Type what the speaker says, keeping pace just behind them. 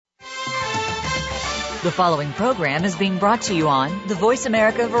The following program is being brought to you on the Voice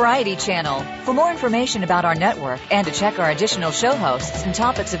America Variety Channel. For more information about our network and to check our additional show hosts and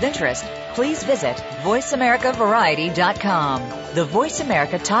topics of interest, please visit voiceamericavariety.com. The Voice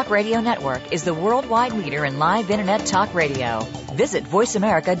America Talk Radio Network is the worldwide leader in live Internet talk radio. Visit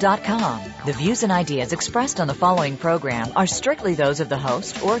voiceamerica.com. The views and ideas expressed on the following program are strictly those of the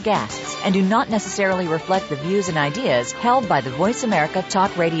host or guests and do not necessarily reflect the views and ideas held by the Voice America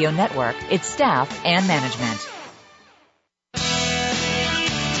Talk Radio Network, its staff, and management.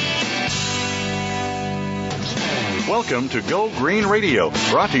 Welcome to Go Green Radio,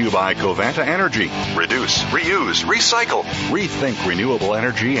 brought to you by Covanta Energy. Reduce, reuse, recycle, rethink renewable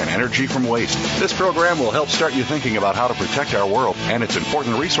energy and energy from waste. This program will help start you thinking about how to protect our world and its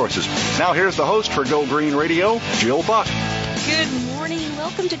important resources. Now here's the host for Go Green Radio, Jill Buck. Good morning.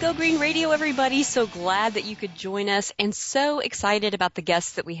 Welcome to Go Green Radio, everybody. So glad that you could join us and so excited about the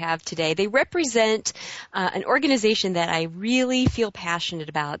guests that we have today. They represent an organization that I really feel passionate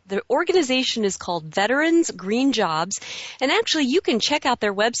about. The organization is called Veterans Green Jobs, and actually you can check out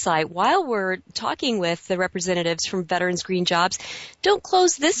their website while we're talking with the representatives from Veterans Green Jobs. Don't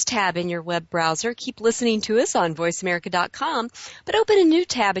close this tab in your web browser. Keep listening to us on voiceamerica.com, but open a new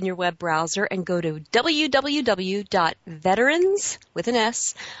tab in your web browser and go to www.veterans, with an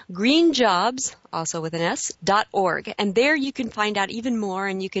S, greenjobs, also with an S, .org. And there you can find out even more,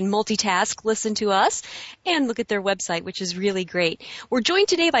 and you can multitask, listen to us, and look at their website, which is really great. We're joined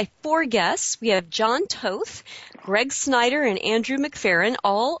today by 4 guests. We have John Toth, Greg Snyder, and Andrew McFerrin,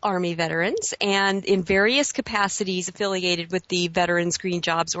 all Army veterans, and in various capacities affiliated with the Veterans Green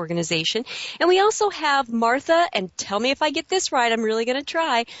Jobs organization. And we also have Martha, and tell me if I get this right, I'm really going to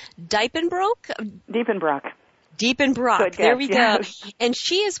try, Diepenbrock. Diepenbrock. There we go. And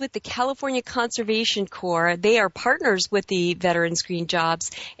she is with the California Conservation Corps. They are partners with the Veterans Green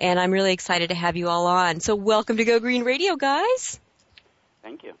Jobs, and I'm really excited to have you all on. So welcome to Go Green Radio, guys.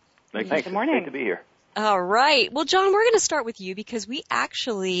 Thank you. Thanks. Good morning. Great to be here. All right. Well, John, we're going to start with you because we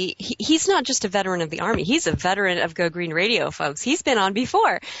actually, he's not just a veteran of the Army. He's a veteran of Go Green Radio, folks. He's been on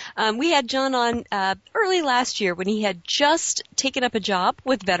before. We had John on early last year when he had just taken up a job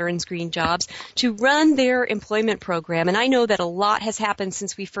with Veterans Green Jobs to run their employment program. And I know that a lot has happened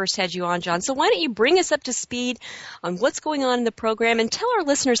since we first had you on, John. So why don't you bring us up to speed on what's going on in the program and tell our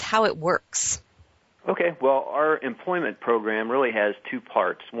listeners how it works. Okay. Well, our employment program really has 2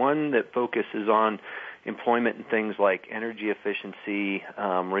 parts. One that focuses on employment in things like energy efficiency,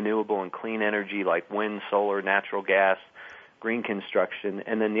 renewable and clean energy like wind, solar, natural gas, green construction.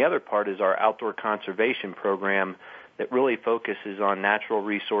 And then the other part is our outdoor conservation program that really focuses on natural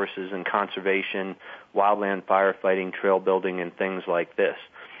resources and conservation, wildland firefighting, trail building, and things like this.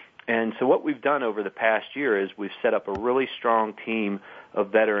 And so what we've done over the past year is we've set up a really strong team of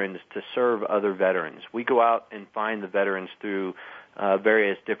veterans to serve other veterans. We go out and find the veterans through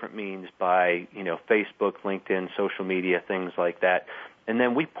various different means by, Facebook, LinkedIn, social media, things like that. And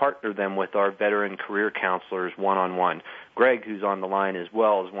then we partner them with our veteran career counselors one-on-one. Greg, who's on the line as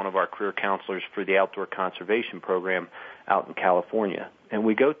well, is one of our career counselors for the outdoor conservation program out in California. And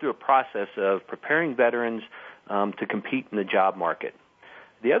we go through a process of preparing veterans to compete in the job market.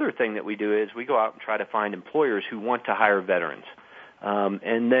 The other thing that we do is we go out and try to find employers who want to hire veterans.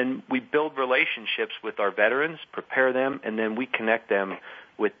 And then we build relationships with our veterans, prepare them, and then we connect them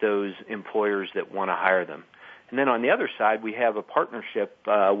with those employers that want to hire them. And then on the other side, we have a partnership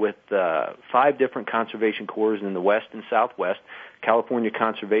with 5 different conservation corps in the West and Southwest. California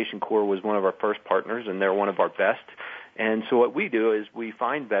Conservation Corps was one of our first partners, and they're one of our best. And so what we do is we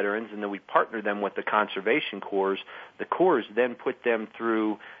find veterans, and then we partner them with the conservation corps. The corps then put them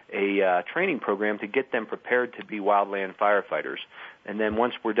through a training program to get them prepared to be wildland firefighters. And then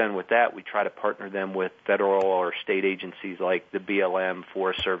once we're done with that, we try to partner them with federal or state agencies like the BLM,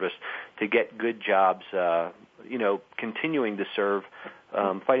 Forest Service, to get good jobs, continuing to serve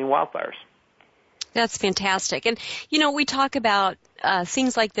fighting wildfires. That's fantastic. And, we talk about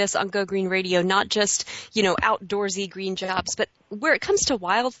things like this on Go Green Radio, not just, outdoorsy green jobs, but where it comes to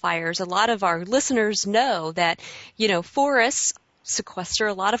wildfires, a lot of our listeners know that, forests sequester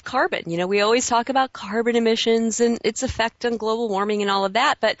a lot of carbon. We always talk about carbon emissions and its effect on global warming and all of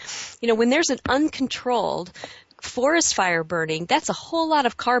that. But, when there's an uncontrolled forest fire burning, that's a whole lot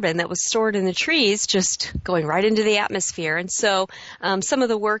of carbon that was stored in the trees just going right into the atmosphere. And so some of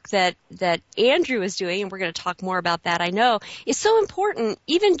the work that Andrew is doing, and we're going to talk more about that, I know, is so important,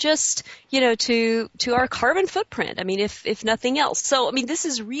 even just, to our carbon footprint. I mean, if nothing else. So, I mean, this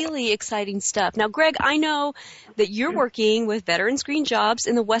is really exciting stuff. Now, Greg, I know that you're working with Veterans Green Jobs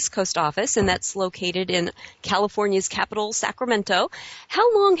in the West Coast office, and that's located in California's capital, Sacramento.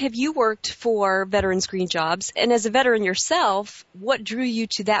 How long have you worked for Veterans Green Jobs? And as a veteran yourself, what drew you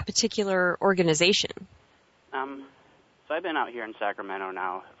to that particular organization? So I've been out here in Sacramento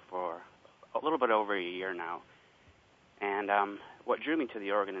now for a little bit over a year now. And what drew me to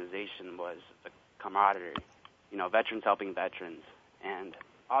the organization was the camaraderie, veterans helping veterans. And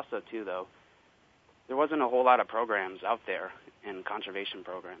also, too, though, there wasn't a whole lot of programs out there and conservation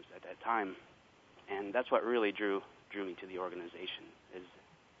programs at that time. And that's what really drew me to the organization, is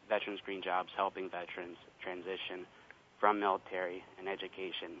Veterans Green Jobs helping veterans transition from military and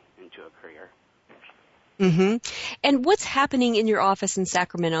education into a career. Mm-hmm. And what's happening in your office in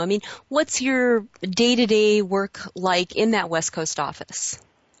Sacramento? I mean, what's your day-to-day work like in that West Coast office?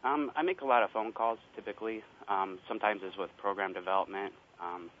 I make a lot of phone calls typically. Sometimes it's with program development,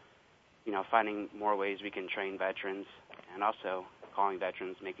 finding more ways we can train veterans, and also calling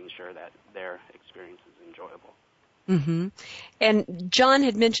veterans, making sure that their experience is enjoyable. Mm-hmm. And John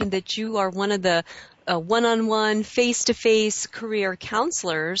had mentioned that you are one of the one-on-one, face-to-face career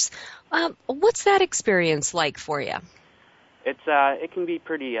counselors. What's that experience like for you? It can be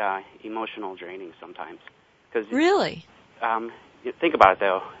pretty emotional draining sometimes. Really? Think about it,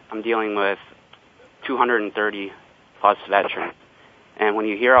 though. I'm dealing with 230-plus veterans. And when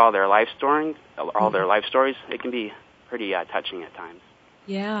you hear all their life stories, it can be pretty touching at times.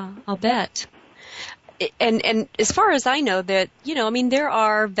 Yeah, I'll bet. And as far as I know, that there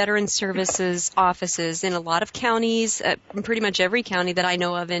are veteran services offices in a lot of counties, pretty much every county that I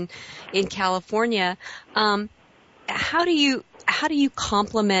know of in California. How do you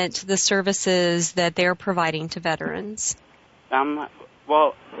complement the services that they're providing to veterans?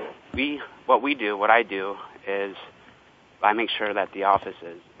 What I do is I make sure that the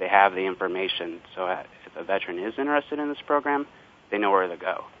offices, they have the information, so if a veteran is interested in this program, they know where to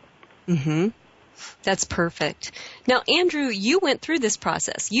go. Mm-hmm. That's perfect. Now, Andrew, you went through this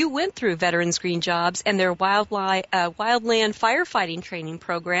process. You went through Veterans Green Jobs and their wildland firefighting training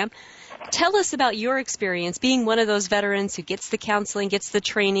program. Tell us about your experience being one of those veterans who gets the counseling, gets the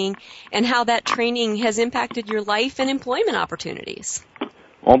training, and how that training has impacted your life and employment opportunities.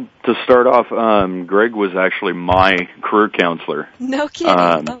 Well, to start off, Greg was actually my career counselor. No kidding.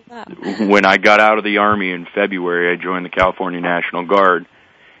 Wow. When I got out of the Army in February, I joined the California National Guard,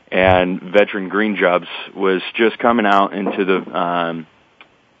 and Veteran Green Jobs was just coming out into the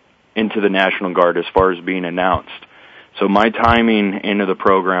National Guard as far as being announced. So my timing into the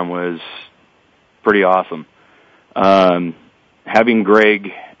program was pretty awesome. Having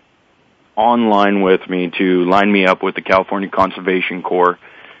Greg online with me to line me up with the California Conservation Corps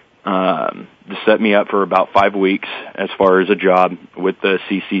to set me up for about 5 weeks as far as a job with the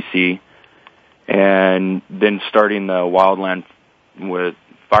CCC, and then starting the wildland with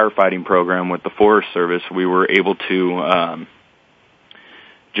firefighting program with the Forest Service, we were able to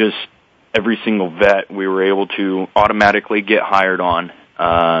just every single vet we were able to automatically get hired on,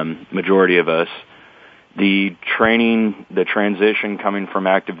 majority of us. The training, the transition coming from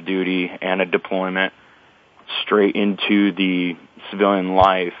active duty and a deployment straight into the civilian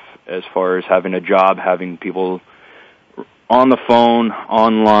life, as far as having a job, having people on the phone,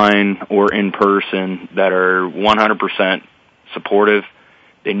 online, or in person that are 100% supportive.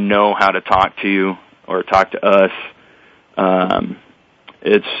 They know how to talk to you or talk to us.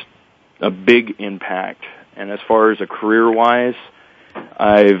 It's a big impact. And as far as a career-wise,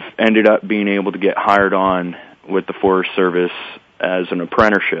 I've ended up being able to get hired on with the Forest Service as an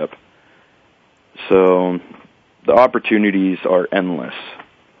apprenticeship. So the opportunities are endless.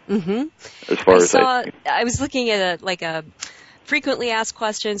 Mm-hmm. As far as I was looking at a frequently asked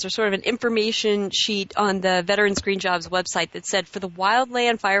questions, or sort of an information sheet on the Veterans Green Jobs website that said for the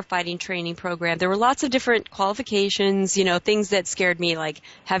wildland firefighting training program, there were lots of different qualifications, things that scared me, like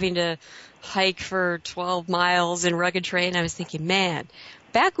having to hike for 12 miles in rugged terrain. I was thinking, man,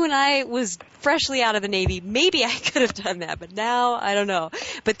 back when I was freshly out of the Navy, maybe I could have done that, but now I don't know.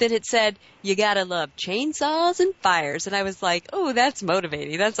 But then it said, you gotta love chainsaws and fires. And I was like, oh, that's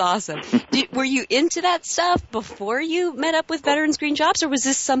motivating. That's awesome. Were you into that stuff before you met up with Veterans Green Jobs, or was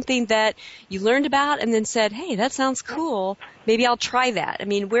this something that you learned about and then said, hey, that sounds cool, maybe I'll try that? I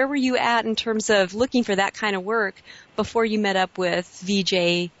mean, where were you at in terms of looking for that kind of work before you met up with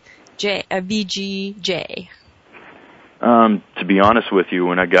VGJ? To be honest with you,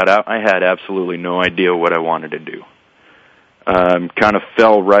 when I got out, I had absolutely no idea what I wanted to do. Kind of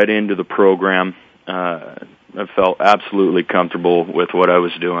fell right into the program. I felt absolutely comfortable with what I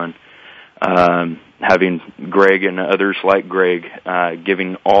was doing. Having Greg and others like Greg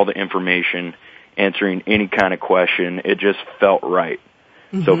giving all the information, answering any kind of question, it just felt right.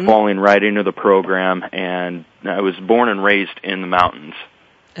 Mm-hmm. So falling right into the program, and I was born and raised in the mountains.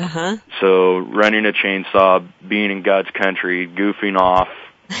 Uh-huh. So running a chainsaw, being in God's country, goofing off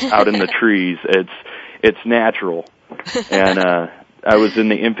out in the trees, it's natural. And I was in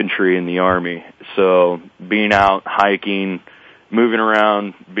the infantry in the Army, so being out hiking, moving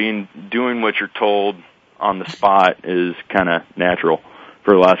around, doing what you're told on the spot is kind of natural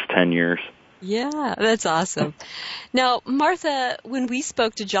for the last 10 years. Yeah, that's awesome. Now, Martha, when we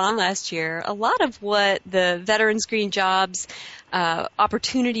spoke to John last year, a lot of what the Veterans Green Jobs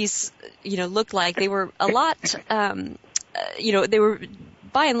opportunities, looked like, they were a lot, they were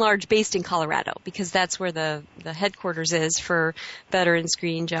by and large based in Colorado, because that's where the headquarters is for Veterans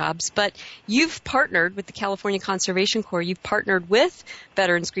Green Jobs. But you've partnered with the California Conservation Corps. You've partnered with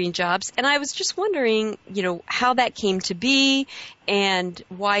Veterans Green Jobs. And I was just wondering, how that came to be and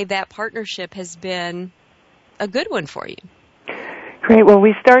why that partnership has been a good one for you. Great. Well,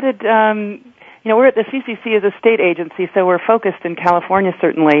 we started, we're at the CCC as a state agency, so we're focused in California,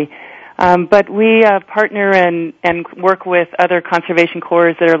 certainly. But we partner and work with other conservation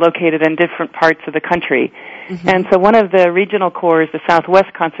corps that are located in different parts of the country. Mm-hmm. And so one of the regional corps, the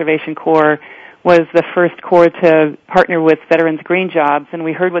Southwest Conservation Corps, was the first corps to partner with Veterans Green Jobs, and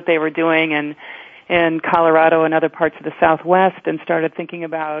we heard what they were doing in Colorado and other parts of the Southwest, and started thinking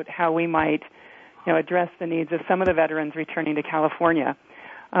about how we might, address the needs of some of the veterans returning to California.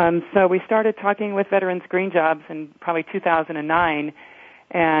 So we started talking with Veterans Green Jobs in probably 2009,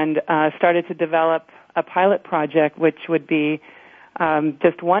 and started to develop a pilot project, which would be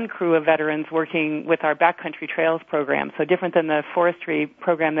just one crew of veterans working with our backcountry trails program, so different than the forestry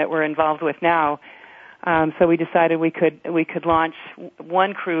program that we're involved with now. So we decided we could launch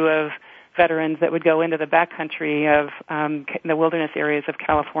one crew of veterans that would go into the backcountry of the wilderness areas of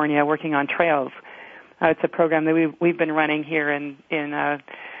California working on trails. It's a program that we've been running here in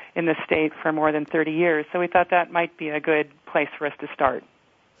the state for more than 30 years, so we thought that might be a good place for us to start.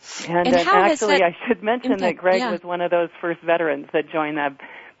 And actually, I should mention that Greg was one of those first veterans that joined that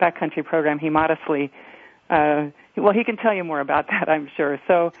backcountry program. He modestly, he can tell you more about that, I'm sure.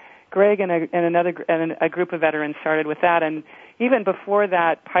 So Greg and a group of veterans started with that, and even before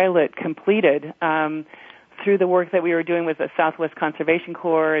that pilot completed, through the work that we were doing with the Southwest Conservation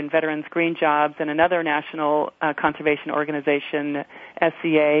Corps and Veterans Green Jobs and another national conservation organization,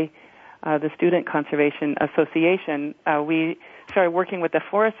 SCA, the Student Conservation Association, we started working with the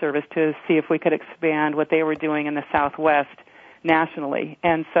Forest Service to see if we could expand what they were doing in the Southwest nationally.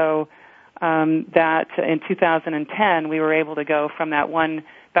 And so that in 2010, we were able to go from that one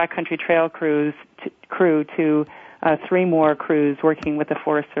backcountry trail crew to 3 more crews working with the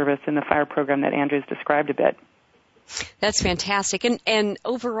Forest Service in the fire program that Andrew's described a bit. That's fantastic. And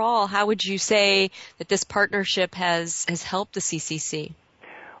overall, how would you say that this partnership has helped the CCC?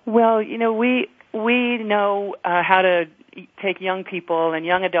 Well, we know how to take young people and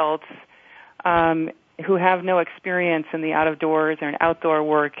young adults who have no experience in the out-of-doors or in outdoor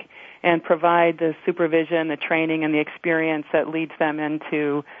work and provide the supervision, the training, and the experience that leads them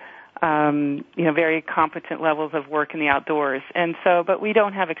into very competent levels of work in the outdoors. And so, but we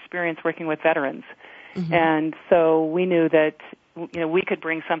don't have experience working with veterans. Mm-hmm. And so we knew that, we could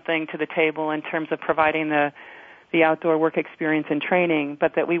bring something to the table in terms of providing the outdoor work experience and training,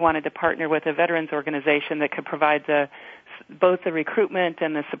 but that we wanted to partner with a veterans organization that could provide both the recruitment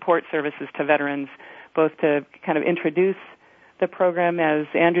and the support services to veterans, both to kind of introduce the program as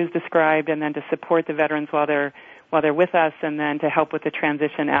Andrew's described, and then to support the veterans while they're with us, and then to help with the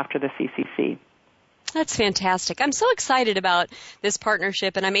transition after the CCC. That's fantastic. I'm so excited about this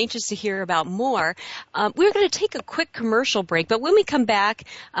partnership, and I'm anxious to hear about more. We're going to take a quick commercial break, but when we come back,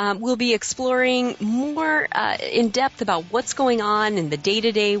 we'll be exploring more in depth about what's going on in the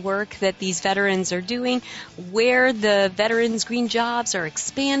day-to-day work that these veterans are doing, where the Veterans Green Jobs are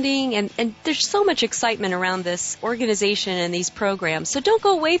expanding, and there's so much excitement around this organization and these programs. So don't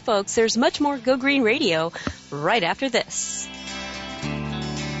go away, folks. There's much more Go Green Radio right after this.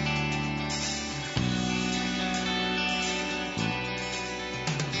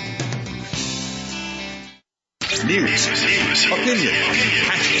 News. Opinion.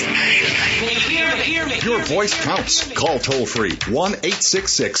 Your voice counts. Call toll-free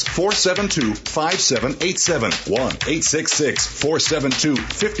 1-866-472-5787.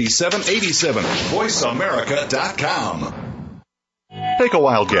 1-866-472-5787. VoiceAmerica.com. Take a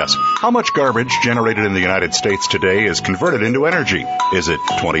wild guess. How much garbage generated in the United States today is converted into energy? Is it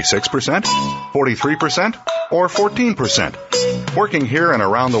 26%, 43%, or 14%? Working here and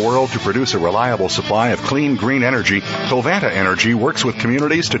around the world to produce a reliable supply of clean, green energy, Covanta Energy works with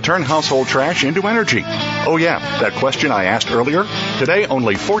communities to turn household trash into energy. Oh yeah, that question I asked earlier? Today,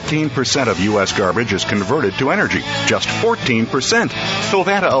 only 14% of U.S. garbage is converted to energy. Just 14%.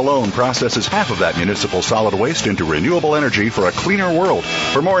 Covanta alone processes half of that municipal solid waste into renewable energy for a cleaner world.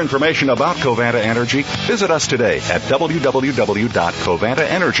 For more information about Covanta Energy, visit us today at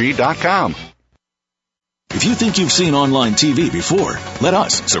www.covantaenergy.com. If you think you've seen online TV before, let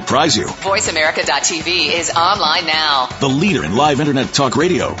us surprise you. VoiceAmerica.tv is online now. The leader in live Internet talk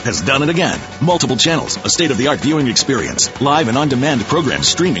radio has done it again. Multiple channels, a state-of-the-art viewing experience, live and on-demand programs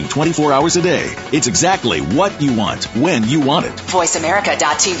streaming 24 hours a day. It's exactly what you want, when you want it.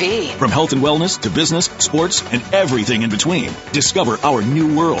 VoiceAmerica.tv. From health and wellness to business, sports, and everything in between. Discover our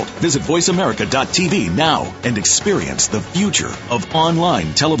new world. Visit VoiceAmerica.tv now and experience the future of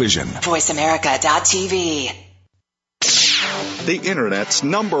online television. VoiceAmerica.tv. The Internet's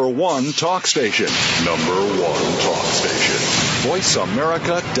 #1 talk station. #1 talk station.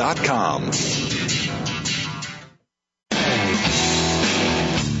 VoiceAmerica.com.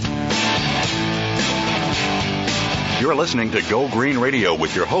 You're listening to Go Green Radio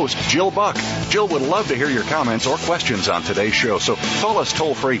with your host, Jill Buck. Jill would love to hear your comments or questions on today's show, so call us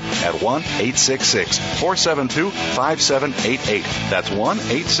toll-free at 1-866-472-5788. That's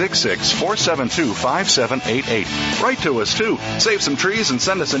 1-866-472-5788. Write to us, too. Save some trees and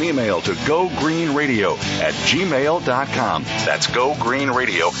send us an email to gogreenradio@gmail.com. That's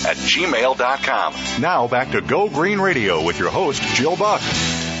gogreenradio@gmail.com. Now back to Go Green Radio with your host, Jill Buck.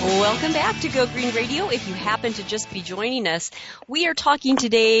 Welcome back to Go Green Radio. If you happen to just be joining us, we are talking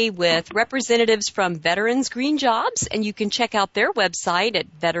today with representatives from Veterans Green Jobs, and you can check out their website at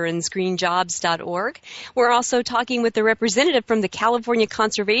veteransgreenjobs.org. We're also talking with the representative from the California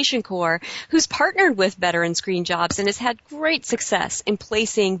Conservation Corps, who's partnered with Veterans Green Jobs and has had great success in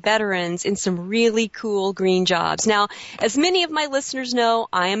placing veterans in some really cool green jobs. Now, as many of my listeners know,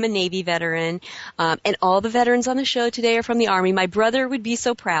 I am a Navy veteran, and all the veterans on the show today are from the Army. My brother would be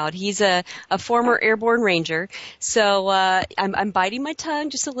so proud. He's a former airborne ranger. So I'm biting my tongue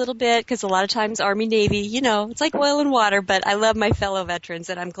just a little bit because a lot of times Army, Navy, you know, it's like oil and water, but I love my fellow veterans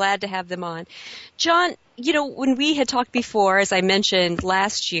and I'm glad to have them on. John, you know, when we had talked before, as I mentioned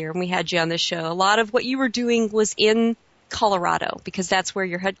last year when we had you on the show, a lot of what you were doing was in Colorado, because that's where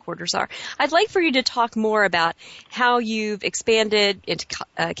your headquarters are. I'd like for you to talk more about how you've expanded into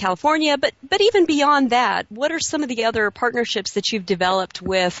California, but even beyond that, what are some of the other partnerships that you've developed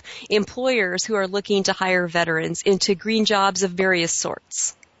with employers who are looking to hire veterans into green jobs of various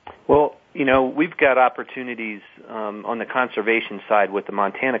sorts? Well, you know, we've got opportunities on the conservation side with the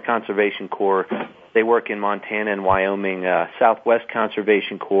Montana Conservation Corps. They work in Montana and Wyoming. Southwest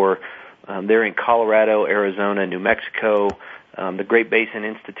Conservation Corps, they're in Colorado, Arizona, New Mexico, the Great Basin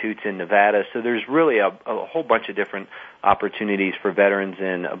Institute's in Nevada. So there's really a whole bunch of different opportunities for veterans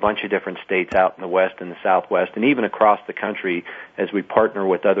in a bunch of different states out in the West and the Southwest, and even across the country as we partner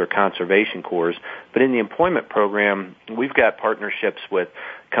with other conservation corps. But in the employment program, we've got partnerships with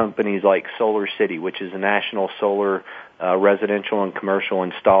companies like Solar City, which is a national solar residential and commercial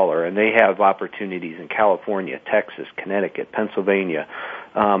installer, and they have opportunities in California, Texas, Connecticut, Pennsylvania.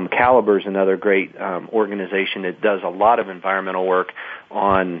 Caliber's another great organization that does a lot of environmental work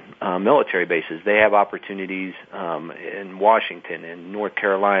on military bases. They have opportunities in Washington, in North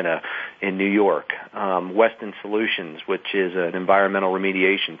Carolina, in New York. Weston Solutions, which is an environmental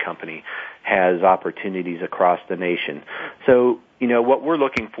remediation company, has opportunities across the nation. So, you know, what we're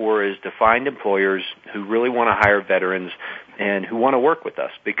looking for is to find employers who really want to hire veterans and who want to work with us,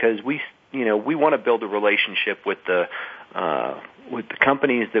 because we want to build a relationship with the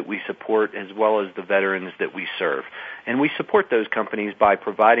companies that we support as well as the veterans that we serve. And we support those companies by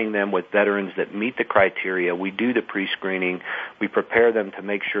providing them with veterans that meet the criteria. We do the pre-screening. We prepare them to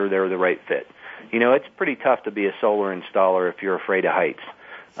make sure they're the right fit. You know, it's pretty tough to be a solar installer if you're afraid of heights.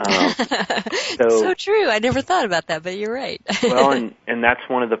 So true. I never thought about that, but you're right. Well, and that's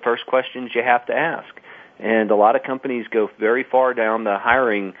one of the first questions you have to ask. And a lot of companies go very far down the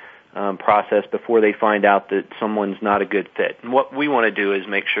hiring process before they find out that someone's not a good fit. And what we want to do is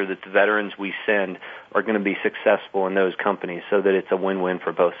make sure that the veterans we send are going to be successful in those companies so that it's a win-win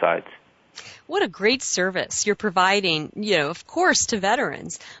for both sides. What a great service you're providing, of course, to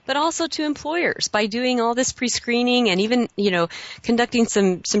veterans, but also to employers by doing all this pre-screening and even, conducting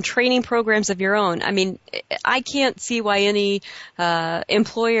some training programs of your own. I mean, I can't see why any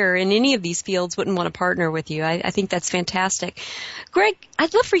employer in any of these fields wouldn't want to partner with you. I think that's fantastic. Greg,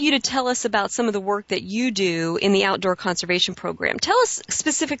 I'd love for you to tell us about some of the work that you do in the Outdoor Conservation Program. Tell us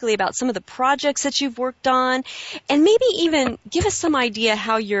specifically about some of the projects that you've worked on, and maybe even give us some idea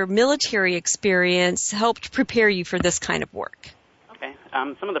how your military experience helped prepare you for this kind of work. Okay.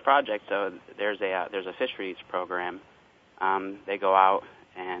 Some of the projects, so there's a fisheries program. They go out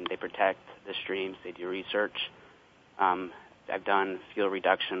and they protect the streams. They do research. I've done field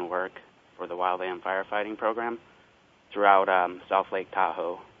reduction work for the wildland firefighting program throughout South Lake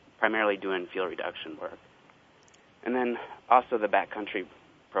Tahoe, primarily doing field reduction work. And then also the backcountry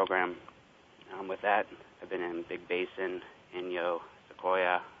program. With that, I've been in Big Basin, Inyo,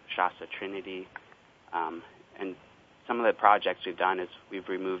 Sequoia, Shasta Trinity, and some of the projects we've done is we've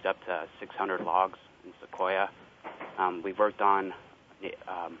removed up to 600 logs in Sequoia. We've worked on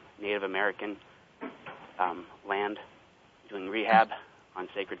Native American land, doing rehab on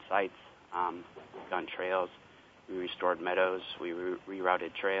sacred sites. We've done trails. We restored meadows. We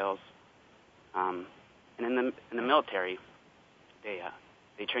rerouted trails. And in the military,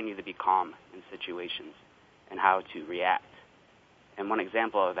 they train you to be calm in situations and how to react. And one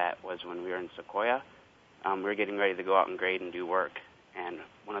example of that was when we were in Sequoia. We were getting ready to go out and grade and do work, and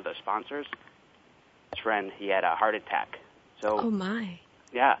one of the sponsors, his friend, he had a heart attack. So, oh my!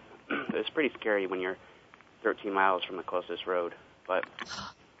 Yeah, it was pretty scary when you're 13 miles from the closest road. But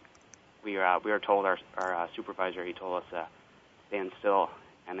we were told, our supervisor, he told us to stand still,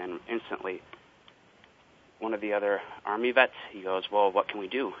 and then instantly, one of the other Army vets, he goes, "Well, what can we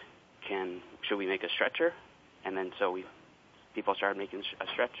do? Should we make a stretcher?" And then people started making a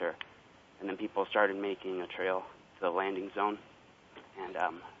stretcher, and then people started making a trail to the landing zone. And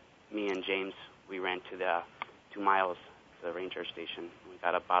me and James, we ran to the 2 miles to the ranger station. We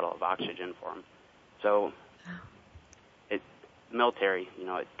got a bottle of oxygen for him. So, military,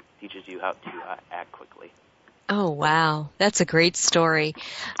 it teaches you how to act quickly. Oh, wow. That's a great story.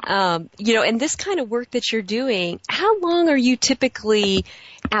 And this kind of work that you're doing, how long are you typically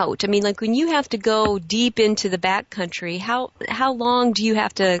out? I mean, like when you have to go deep into the backcountry, how long do you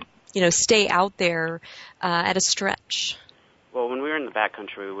have to, stay out there at a stretch? Well, when we were in the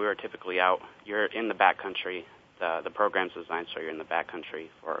backcountry, we were typically out. You're in the backcountry. The program's designed so you're in the backcountry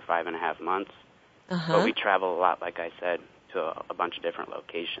for 5.5 months. Uh-huh. But we travel a lot, like I said, to a bunch of different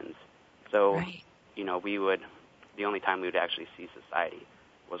locations. So, right. The only time we would actually see society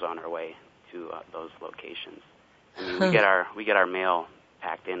was on our way to those locations. I mean, we get our mail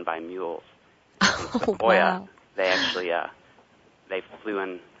packed in by mules. Oh, Sequoia, wow. They actually they flew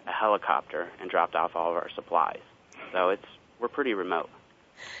in a helicopter and dropped off all of our supplies. So we're pretty remote.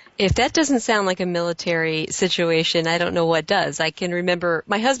 If that doesn't sound like a military situation, I don't know what does. I can remember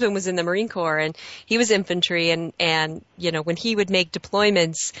my husband was in the Marine Corps and he was infantry and when he would make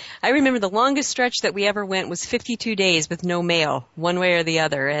deployments, I remember the longest stretch that we ever went was 52 days with no mail, one way or the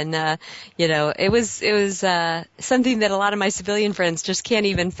other. And, it was something that a lot of my civilian friends just can't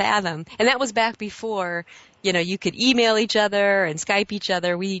even fathom. And that was back before, you could email each other and Skype each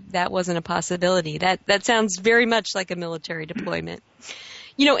other. That wasn't a possibility. That sounds very much like a military deployment.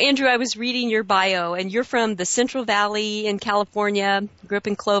 Andrew, I was reading your bio, and you're from the Central Valley in California, grew up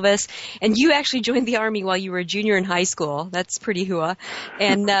in Clovis, and you actually joined the Army while you were a junior in high school. That's pretty hua.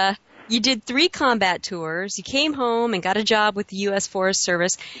 And you did 3 combat tours. You came home and got a job with the U.S. Forest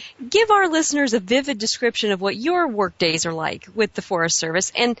Service. Give our listeners a vivid description of what your work days are like with the Forest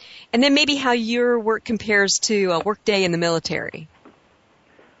Service, and then maybe how your work compares to a work day in the military.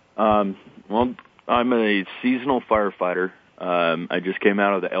 Well, I'm a seasonal firefighter. I just came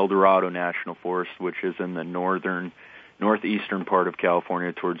out of the El Dorado National Forest, which is in the northeastern part of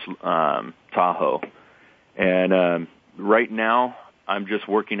California towards Tahoe. And right now, I'm just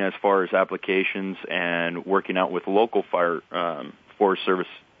working as far as applications and working out with local Forest Service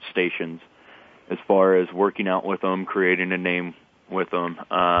stations as far as working out with them, creating a name with them.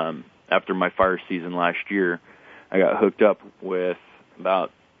 After my fire season last year, I got hooked up with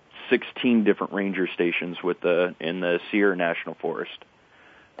about 16 different ranger stations in the Sierra National Forest.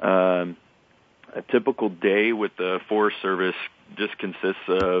 A typical day with the Forest Service just consists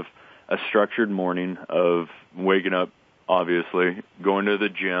of a structured morning of waking up, obviously, going to the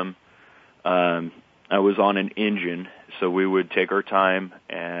gym. I was on an engine, so we would take our time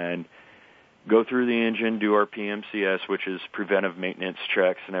and go through the engine, do our PMCS, which is preventive maintenance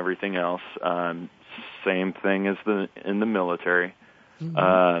checks and everything else. Same thing as in the military.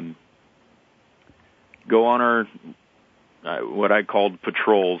 Mm-hmm. go on our what I called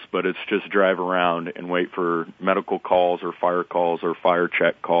patrols, but it's just drive around and wait for medical calls or fire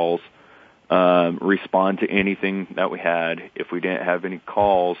check calls, respond to anything that we had. If we didn't have any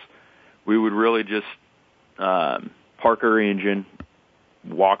calls, we would really just park our engine,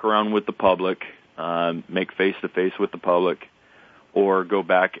 walk around with the public, make face-to-face with the public, or go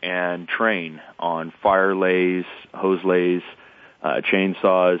back and train on fire lays, hose lays,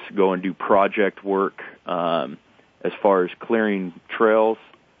 chainsaws, go and do project work, as far as clearing trails,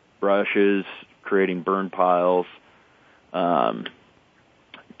 brushes, creating burn piles.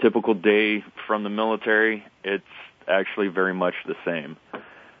 Typical day from the military, it's actually very much the same.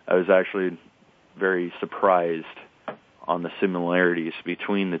 I was actually very surprised on the similarities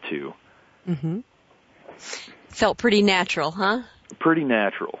between the two. Mm-hmm. Felt pretty natural, huh? Pretty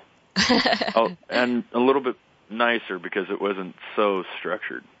natural. Oh, and a little bit nicer because it wasn't so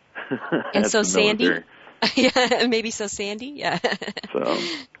structured. And so sandy? Yeah, maybe so sandy, yeah. So.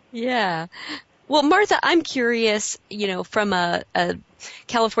 Yeah. Well, Martha, I'm curious, from a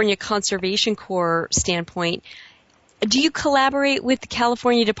California Conservation Corps standpoint, do you collaborate with the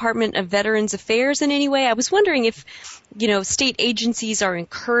California Department of Veterans Affairs in any way? I was wondering if, state agencies are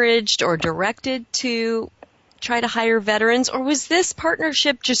encouraged or directed to try to hire veterans, or was this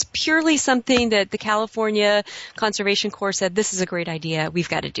partnership just purely something that the California Conservation Corps said, this is a great idea, we've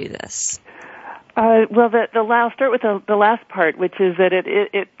got to do this? Well, I'll start with the last part, which is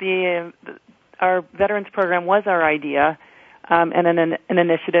that our veterans program was our idea and an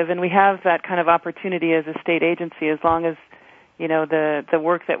initiative, and we have that kind of opportunity as a state agency as long as the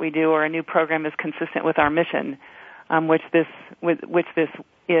work that we do or a new program is consistent with our mission, which this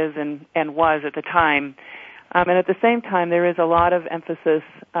is and was at the time. And at the same time, there is a lot of emphasis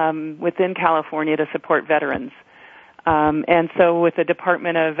within California to support veterans. And so with the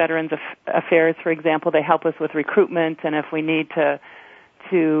Department of Veterans Affairs, for example, they help us with recruitment, and if we need to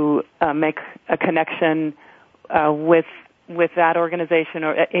make a connection with that organization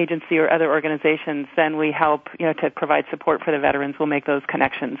or agency or other organizations, then we help, to provide support for the veterans. We'll make those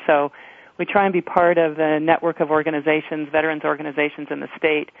connections. So we try and be part of the network of organizations, veterans organizations in the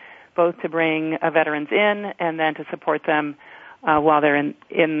state, both to bring veterans in and then to support them while they're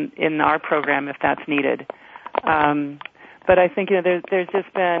in our program if that's needed. But I think there's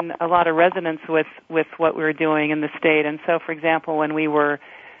just been a lot of resonance with what we're doing in the state. And so, for example, when we were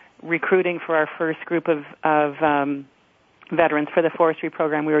recruiting for our first group of veterans for the forestry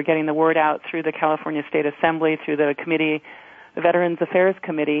program, we were getting the word out through the California State Assembly, through the committee, the Veterans Affairs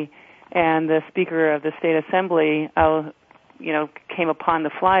Committee, and the Speaker of the State Assembly, came upon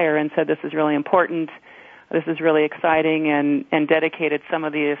the flyer and said, "This is really important. This is really exciting," and dedicated some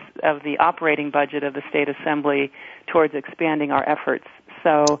of the operating budget of the State Assembly towards expanding our efforts.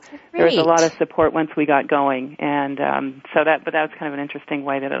 So there was a lot of support once we got going, and but that was kind of an interesting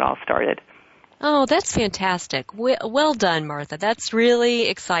way that it all started. Oh, that's fantastic. Well done, Martha. That's really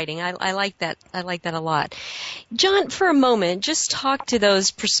exciting. I like that. I like that a lot. John, for a moment, just talk to those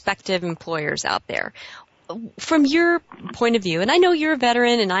prospective employers out there. From your point of view, and I know you're a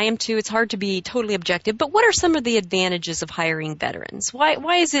veteran and I am too, it's hard to be totally objective, but what are some of the advantages of hiring veterans?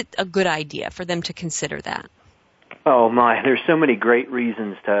 Why is it a good idea for them to consider that? Oh my, there's so many great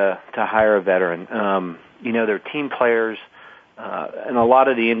reasons to hire a veteran. They're team players, and a lot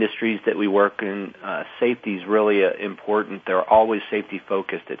of the industries that we work in, safety is really important. They're always safety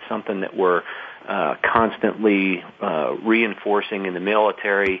focused. It's something that we're constantly reinforcing in the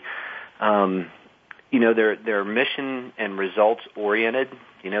military. They're mission and results oriented.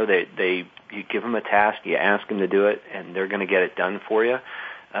 You give them a task, you ask them to do it, and they're going to get it done for you.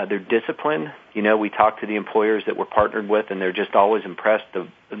 They're disciplined. We talk to the employers that we're partnered with, and they're just always impressed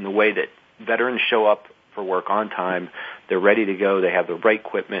in the way that veterans show up for work on time. They're ready to go. They have the right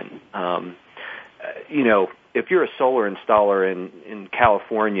equipment. If you're a solar installer in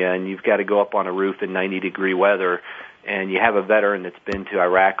California and you've got to go up on a roof in 90-degree weather, and you have a veteran that's been to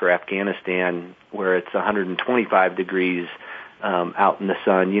Iraq or Afghanistan where it's 125 degrees out in the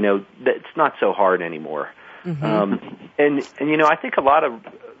sun, it's not so hard anymore. Mm-hmm. I think a lot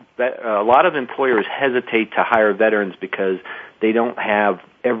of employers hesitate to hire veterans because they don't have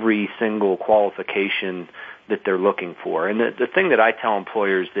every single qualification that they're looking for. And the thing that I tell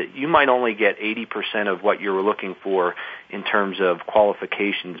employers that you might only get 80% of what you're looking for in terms of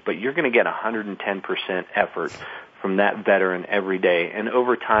qualifications, but you're going to get 110% effort from that veteran every day. And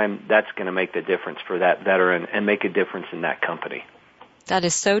over time, that's going to make the difference for that veteran and make a difference in that company. That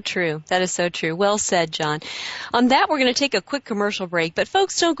is so true. That is so true. Well said, John. On that, we're going to take a quick commercial break. But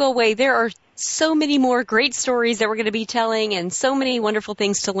folks, don't go away. There are so many more great stories that we're going to be telling and so many wonderful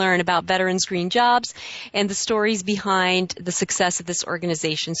things to learn about Veterans Green Jobs and the stories behind the success of this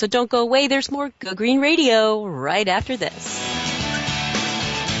organization. So don't go away. There's more Go Green Radio right after this.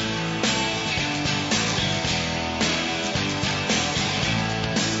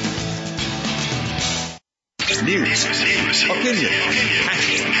 News, opinion,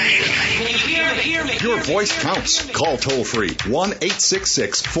 your voice counts. Call toll-free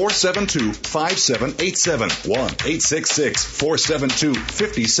 1-866-472-5787.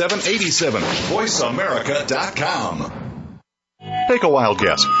 1-866-472-5787. VoiceAmerica.com. Take a wild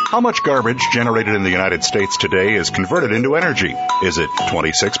guess. How much garbage generated in the United States today is converted into energy? Is it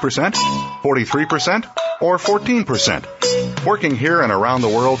 26%, 43%, or 14%? Working here and around the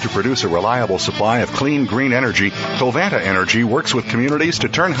world to produce a reliable supply of clean, green energy, Covanta Energy works with communities to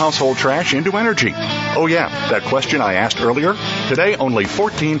turn household trash into energy. Oh yeah, that question I asked earlier? Today, only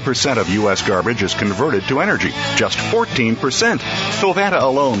 14% of U.S. garbage is converted to energy. Just 14%. Covanta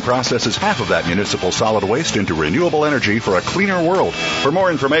alone processes half of that municipal solid waste into renewable energy for a cleaner world. For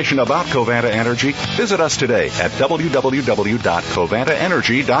more information about Covanta Energy, visit us today at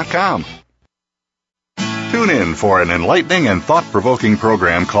www.covantaenergy.com. Tune in for an enlightening and thought-provoking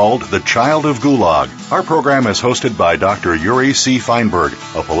program called The Child of Gulag. Our program is hosted by Dr. Yuri C. Feinberg,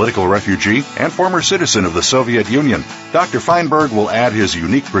 a political refugee and former citizen of the Soviet Union. Dr. Feinberg will add his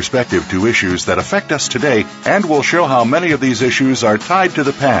unique perspective to issues that affect us today and will show how many of these issues are tied to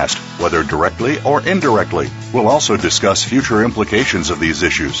the past, whether directly or indirectly. We'll also discuss future implications of these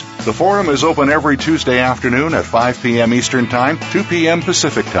issues. The forum is open every Tuesday afternoon at 5 p.m. Eastern Time, 2 p.m.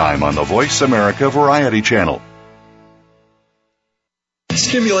 Pacific Time on the Voice America Variety Channel.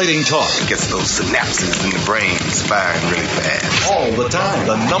 Stimulating talk gets those synapses in the brain firing really fast. All the time.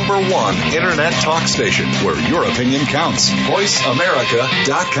 The #1 Internet talk station where your opinion counts.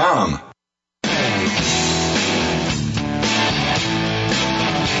 VoiceAmerica.com.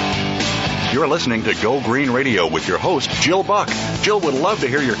 You're listening to Go Green Radio with your host, Jill Buck. Jill would love to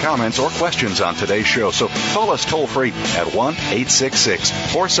hear your comments or questions on today's show, so call us toll-free at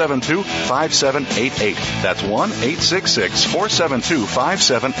 1-866-472-5788. That's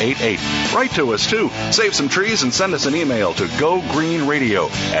 1-866-472-5788. Write to us, too. Save some trees and send us an email to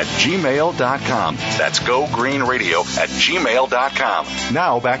gogreenradio@gmail.com. That's gogreenradio@gmail.com.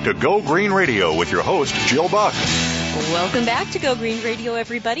 Now back to Go Green Radio with your host, Jill Buck. Welcome back to Go Green Radio,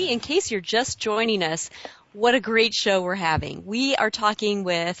 everybody. In case you're just joining us, what a great show we're having. We are talking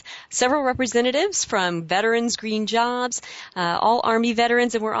with several representatives from Veterans Green Jobs, all Army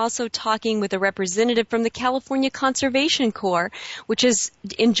veterans, and we're also talking with a representative from the California Conservation Corps, which has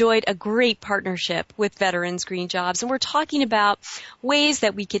enjoyed a great partnership with Veterans Green Jobs. And we're talking about ways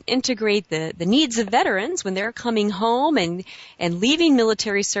that we can integrate the needs of veterans when they're coming home and leaving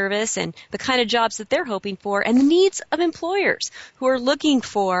military service and the kind of jobs that they're hoping for, and the needs of employers who are looking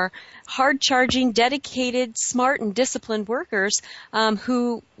for hard-charging, dedicated, smart, and disciplined workers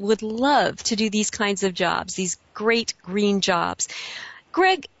who would love to do these kinds of jobs, these great green jobs.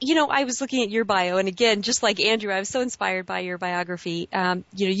 Greg, I was looking at your bio, and again, just like Andrew, I was so inspired by your biography.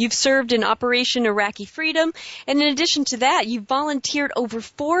 You've served in Operation Iraqi Freedom, and in addition to that, you've volunteered over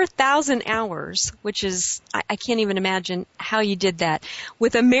 4,000 hours, which is, I can't even imagine how you did that,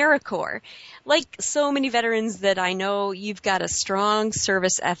 with AmeriCorps. Like so many veterans that I know, you've got a strong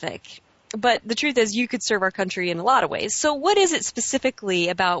service ethic. But the truth is you could serve our country in a lot of ways. So what is it specifically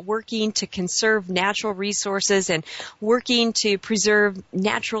about working to conserve natural resources and working to preserve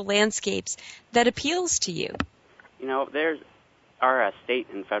natural landscapes that appeals to you? There's our state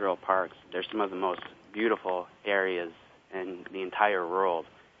and federal parks. They're some of the most beautiful areas in the entire world.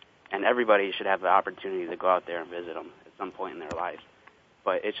 And everybody should have the opportunity to go out there and visit them at some point in their life.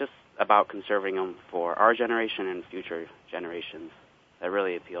 But it's just about conserving them for our generation and future generations that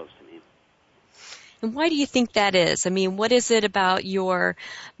really appeals to me. And why do you think that is? I mean, what is it about your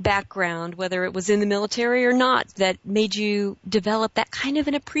background, whether it was in the military or not, that made you develop that kind of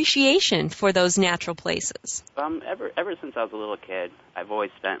an appreciation for those natural places? Ever since I was a little kid, I've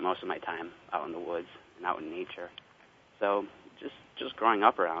always spent most of my time out in the woods and out in nature. So just growing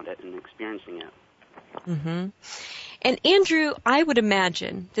up around it and experiencing it. Mm-hmm. And Andrew, I would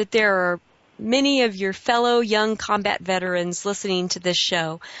imagine that there are many of your fellow young combat veterans listening to this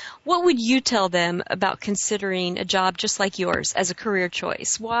show. What would you tell them about considering a job just like yours as a career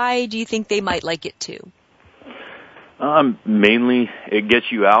choice? Why do you think they might like it too? Mainly, it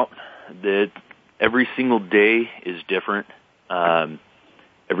gets you out. That every single day is different.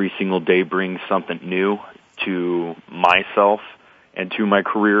 Every single day brings something new to myself and to my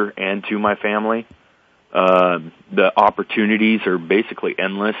career and to my family. The opportunities are basically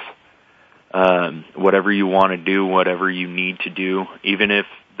endless. whatever you want to do, whatever you need to do, even if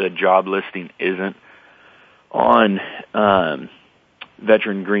the job listing isn't on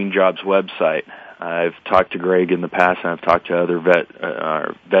Veteran Green Jobs website. I've talked to Greg in the past, and I've talked to other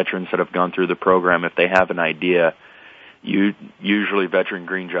veterans that have gone through the program. If they have an idea, usually Veteran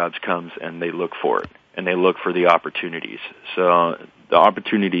Green Jobs comes and they look for it, and they look for the opportunities. So the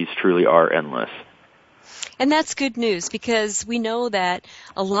opportunities truly are endless. And that's good news, because we know that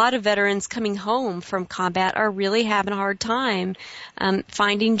a lot of veterans coming home from combat are really having a hard time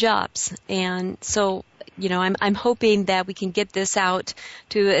finding jobs. And so, I'm hoping that we can get this out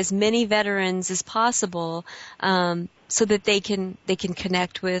to as many veterans as possible, so that they can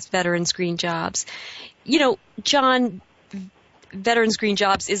connect with Veterans Green Jobs. John, Veterans Green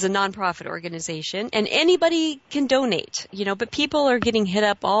Jobs is a nonprofit organization, and anybody can donate, but people are getting hit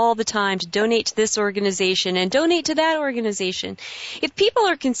up all the time to donate to this organization and donate to that organization. If people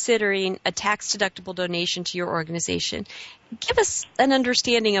are considering a tax-deductible donation to your organization, give us an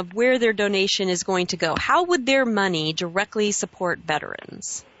understanding of where their donation is going to go. How would their money directly support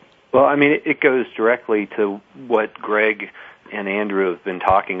veterans? Well, it goes directly to what Greg and Andrew have been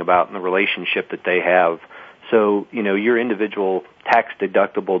talking about in the relationship that they have. So, your individual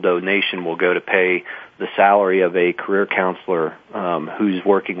tax-deductible donation will go to pay the salary of a career counselor who's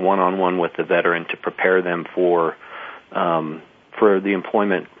working one-on-one with the veteran to prepare them for the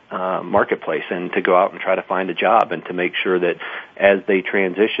employment marketplace and to go out and try to find a job, and to make sure that as they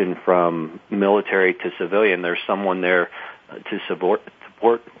transition from military to civilian, there's someone there to support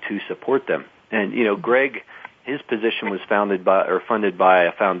them. And, Greg, his position was funded by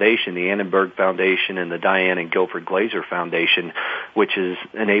a foundation, the Annenberg Foundation and the Diane and Guilford Glazer Foundation, which has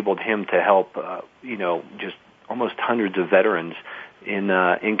enabled him to help, just almost hundreds of veterans in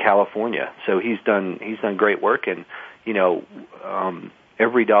California. So he's done great work, and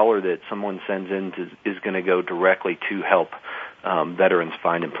every dollar that someone sends in is going to go directly to help veterans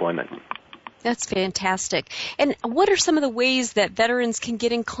find employment. That's fantastic. And what are some of the ways that veterans can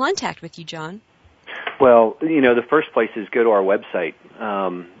get in contact with you, John? Well, the first place is go to our website.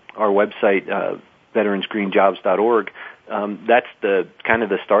 Our website, veteransgreenjobs.org. That's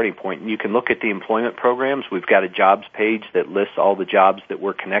the starting point. And you can look at the employment programs. We've got a jobs page that lists all the jobs that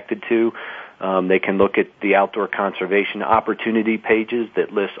we're connected to. They can look at the outdoor conservation opportunity pages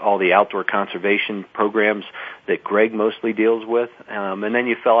that list all the outdoor conservation programs that Greg mostly deals with. And then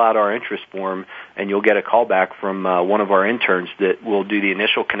you fill out our interest form, and you'll get a call back from one of our interns that will do the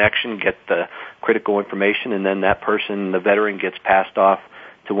initial connection, get the critical information, and then that person, the veteran, gets passed off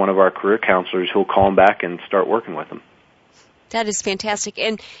to one of our career counselors who will call them back and start working with them. That is fantastic.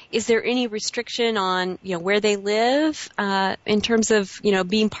 And is there any restriction on, where they live in terms of,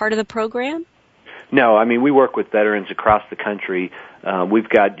 being part of the program? No, we work with veterans across the country. We've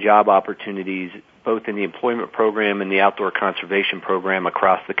got job opportunities both in the employment program and the outdoor conservation program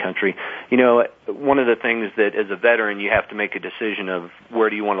across the country. One of the things that as a veteran you have to make a decision of where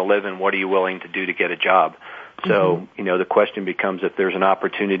do you want to live and what are you willing to do to get a job. So, the question becomes, if there's an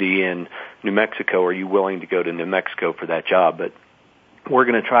opportunity in New Mexico, are you willing to go to New Mexico for that job? But we're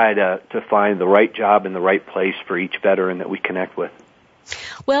going to try to find the right job in the right place for each veteran that we connect with.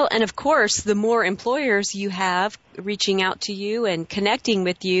 Well, and of course, the more employers you have reaching out to you and connecting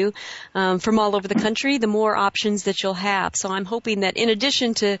with you from all over the country, the more options that you'll have. So I'm hoping that in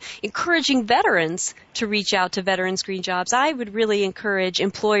addition to encouraging veterans to reach out to Veterans Green Jobs, I would really encourage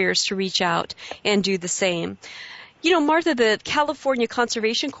employers to reach out and do the same. Martha, the California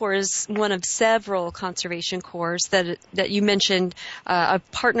Conservation Corps is one of several conservation corps that you mentioned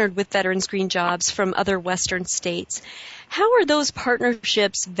partnered with Veterans Green Jobs from other western states. How are those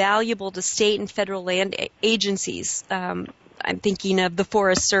partnerships valuable to state and federal land agencies? I'm thinking of the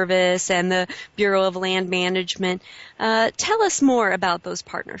Forest Service and the Bureau of Land Management. Tell us more about those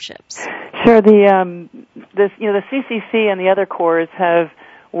partnerships. Sure. The CCC and the other corps have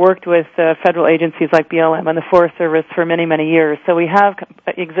worked with federal agencies like BLM and the Forest Service for many, many years. So we have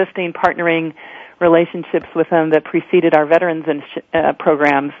existing partnering relationships with them that preceded our veterans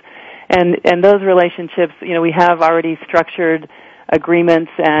programs. And those relationships, we have already structured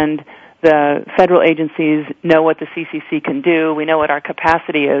agreements, and the federal agencies know what the CCC can do. We know what our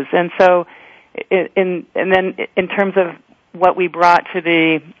capacity is. And so and then in terms of what we brought to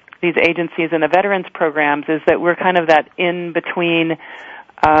these agencies and the veterans programs is that we're kind of that in-between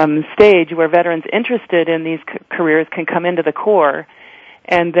stage where veterans interested in these careers can come into the Corps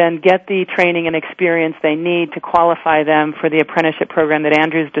and then get the training and experience they need to qualify them for the apprenticeship program that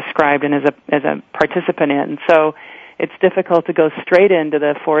Andrew's described and as a participant in. So it's difficult to go straight into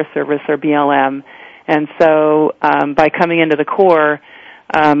the Forest Service or BLM. And so by coming into the Corps,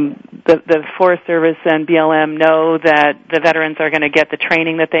 the Forest Service and BLM know that the veterans are going to get the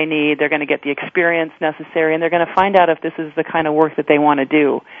training that they need, they're going to get the experience necessary, and they're going to find out if this is the kind of work that they want to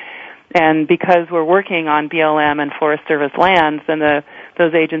do. And because we're working on BLM and Forest Service lands, then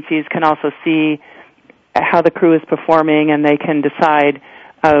those agencies can also see how the crew is performing, and they can decide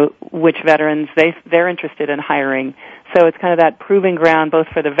which veterans they're interested in hiring. So it's kind of that proving ground both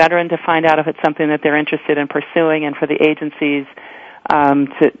for the veteran to find out if it's something that they're interested in pursuing, and for the agencies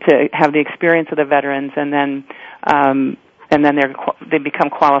to have the experience of the veterans, and then they become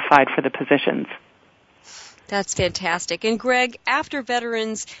qualified for the positions. That's fantastic. And Greg, after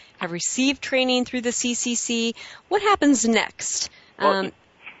veterans have received training through the CCC, what happens next?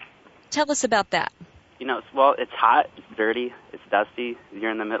 Tell us about that. It's hot, it's dirty, it's dusty.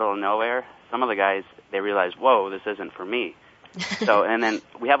 You're in the middle of nowhere. Some of the guys, they realize, whoa, this isn't for me. And then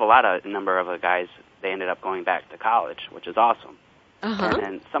we have a number of the guys, they ended up going back to college, which is awesome. Uh-huh. And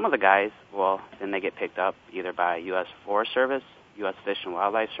then some of the guys, then they get picked up either by U.S. Forest Service, U.S. Fish and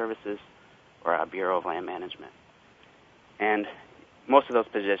Wildlife Services, or a Bureau of Land Management. And most of those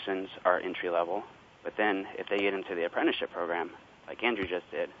positions are entry level, but then if they get into the apprenticeship program, like Andrew just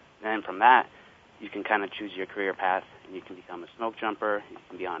did, then from that, you can kind of choose your career path, and you can become a smoke jumper, you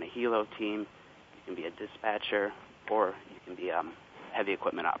can be on a helo team, you can be a dispatcher, or you can be a heavy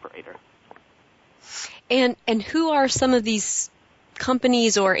equipment operator. And who are some of these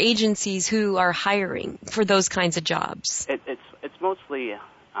companies or agencies who are hiring for those kinds of jobs? It's mostly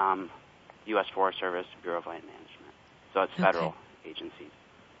U.S. Forest Service, Bureau of Land Management, so it's federal agencies.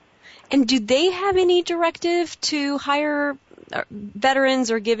 And do they have any directive to hire veterans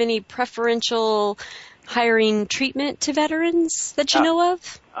or give any preferential hiring treatment to veterans that you know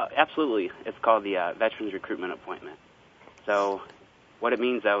of? Absolutely. It's called the Veterans Recruitment Appointment. So what it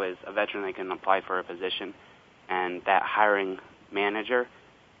means, though, is a veteran, they can apply for a position, and that hiring manager,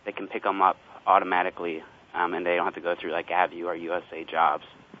 they can pick them up automatically, and they don't have to go through like AVU or USA Jobs.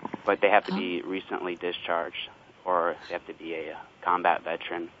 But they have to be recently discharged, or they have to be a combat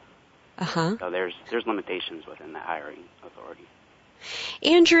veteran. Uh-huh. So there's limitations within the hiring authority.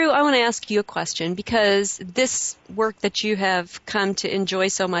 Andrew, I want to ask you a question, because this work that you have come to enjoy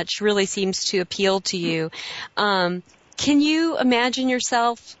so much really seems to appeal to you. Can you imagine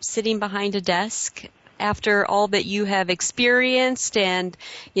yourself sitting behind a desk after all that you have experienced and,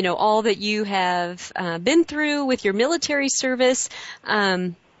 all that you have been through with your military service?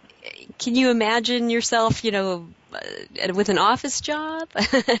 Can you imagine yourself, with an office job?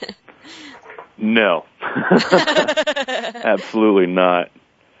 No. Absolutely not.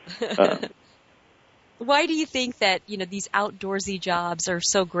 Why do you think that, these outdoorsy jobs are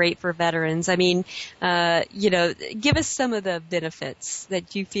so great for veterans? I mean, give us some of the benefits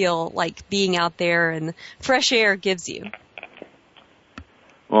that you feel like being out there and fresh air gives you.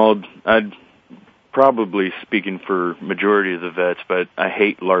 Well, I'd probably speaking for majority of the vets, but I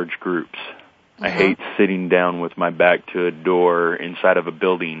hate large groups. Uh-huh. I hate sitting down with my back to a door inside of a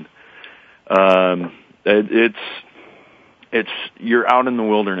building. It's you're out in the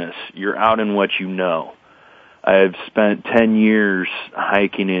wilderness. You're out in what you know. I've spent 10 years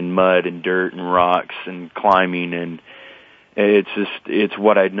hiking in mud and dirt and rocks and climbing, and it's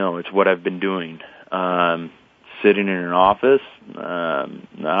what I know. It's what I've been doing. Sitting in an office,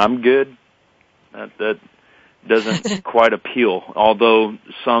 I'm good. That doesn't quite appeal, although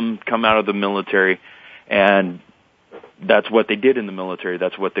some come out of the military and that's what they did in the military.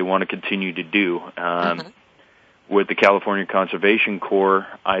 That's what they want to continue to do. With the California Conservation Corps,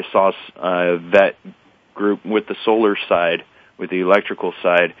 I saw a vet group with the solar side, with the electrical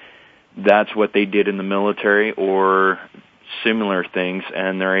side. That's what they did in the military or similar things,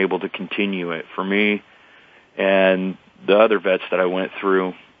 and they're able to continue it. For me and the other vets that I went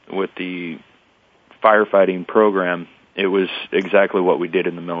through with the firefighting program, it was exactly what we did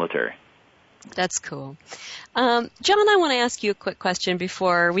in the military. That's cool. John, I want to ask you a quick question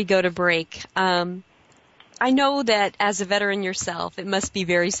before we go to break. I know that as a veteran yourself, it must be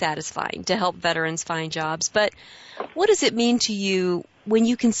very satisfying to help veterans find jobs, but what does it mean to you when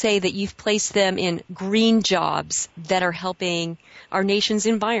you can say that you've placed them in green jobs that are helping our nation's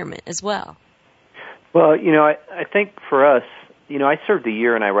environment as well? Well, I think for us, I served a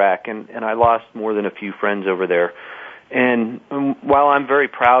year in Iraq, and I lost more than a few friends over there. And while I'm very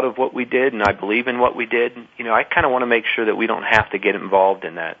proud of what we did and I believe in what we did, I kind of want to make sure that we don't have to get involved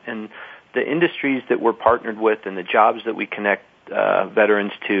in that. And the industries that we're partnered with and the jobs that we connect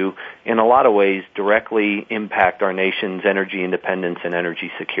veterans to, in a lot of ways, directly impact our nation's energy independence and energy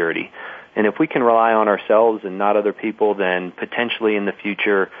security. And if we can rely on ourselves and not other people, then potentially in the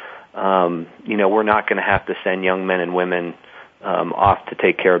future, we're not going to have to send young men and women off to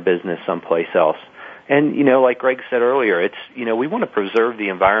take care of business someplace else. And, like Greg said earlier, it's, we want to preserve the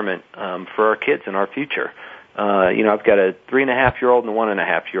environment for our kids and our future. I've got a 3.5-year-old and a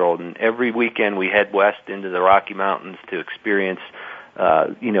 1.5-year-old, and every weekend we head west into the Rocky Mountains to experience,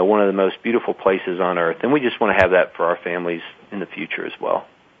 one of the most beautiful places on earth. And we just want to have that for our families in the future as well.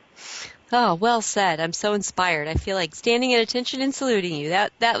 Oh, well said. I'm so inspired. I feel like standing at attention and saluting you.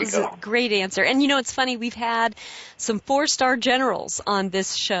 That was a great answer. And it's funny, we've had some 4-star generals on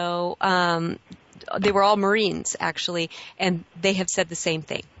this show. They were all Marines, actually, and they have said the same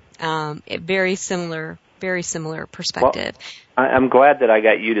thing. Very similar perspective. Well, I'm glad that I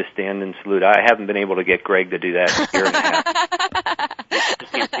got you to stand and salute. I haven't been able to get Greg to do that in a year and a half.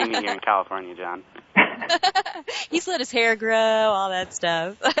 Just can't see me here in California, John. He's let his hair grow, all that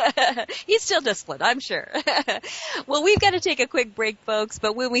stuff. He's still disciplined, I'm sure. Well, we've got to take a quick break, folks,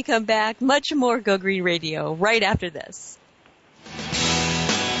 but when we come back, much more Go Green Radio right after this.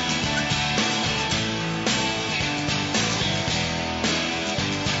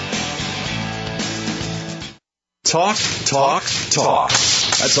 Talk, talk, talk.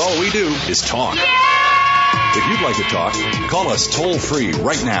 That's all we do is talk. If you'd like to talk, call us toll-free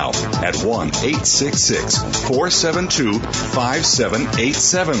right now at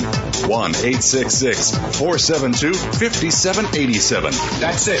 1-866-472-5787. 1-866-472-5787.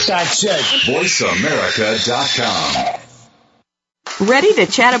 That's it. VoiceAmerica.com. Ready to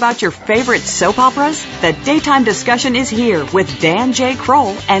chat about your favorite soap operas? The daytime discussion is here with Dan J.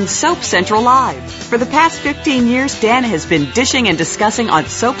 Kroll and Soap Central Live. For the past 15 years, Dan has been dishing and discussing on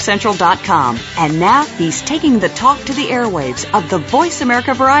SoapCentral.com. And now he's taking the talk to the airwaves of the Voice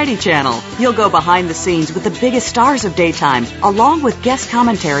America Variety Channel. You'll go behind the scenes with the biggest stars of daytime, along with guest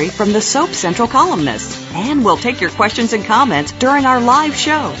commentary from the Soap Central columnists. And we'll take your questions and comments during our live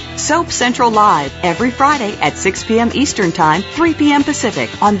show. Soap Central Live, every Friday at 6 p.m. Eastern Time, 3 p.m. Pacific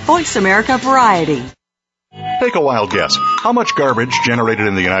on Voice America Variety. Take a wild guess. How much garbage generated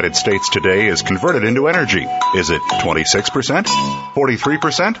in the United States today is converted into energy? Is it 26%,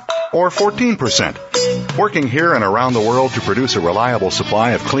 43%, or 14%? Working here and around the world to produce a reliable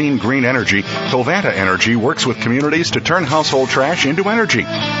supply of clean, green energy, Covanta Energy works with communities to turn household trash into energy.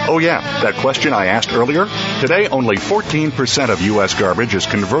 Oh yeah, that question I asked earlier? Today, only 14% of U.S. garbage is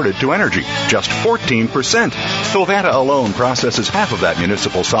converted to energy. Just 14%. Covanta alone processes half of that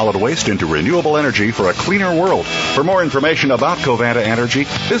municipal solid waste into renewable energy for a cleaner world. For more information about Covanta Energy,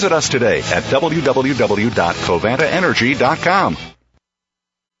 visit us today at www.covantaenergy.com.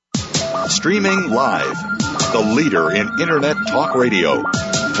 Streaming live, the leader in Internet talk radio,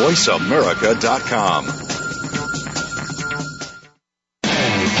 VoiceAmerica.com.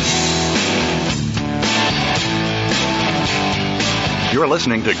 You're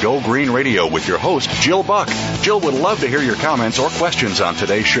listening to Go Green Radio with your host, Jill Buck. Jill would love to hear your comments or questions on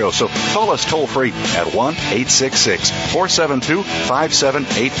today's show, so call us toll-free at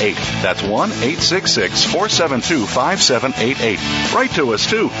 1-866-472-5788. That's 1-866-472-5788. Write to us,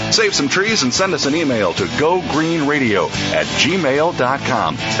 too. Save some trees and send us an email to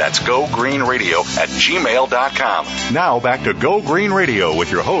gogreenradio@gmail.com. That's gogreenradio@gmail.com. Now back to Go Green Radio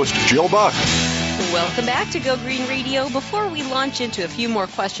with your host, Jill Buck. Welcome back to Go Green Radio. Before we launch into a few more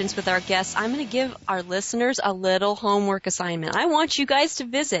questions with our guests, I'm going to give our listeners a little homework assignment. I want you guys to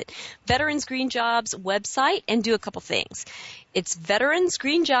visit Veterans Green Jobs website and do a couple things. It's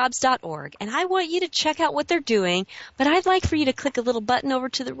veteransgreenjobs.org, and I want you to check out what they're doing, but I'd like for you to click a little button over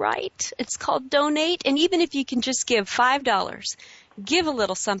to the right. It's called Donate, and even if you can just give $5, give a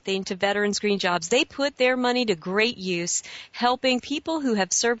little something to Veterans Green Jobs. They put their money to great use, helping people who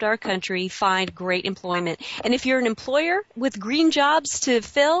have served our country find great employment. And if you're an employer with green jobs to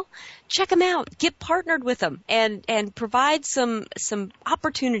fill, check them out. Get partnered with them and provide some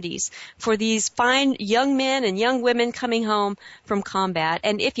opportunities for these fine young men and young women coming home from combat.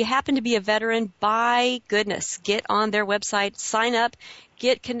 And if you happen to be a veteran, by goodness, get on their website, sign up,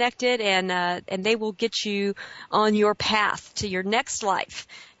 get connected, and they will get you on your path to your next life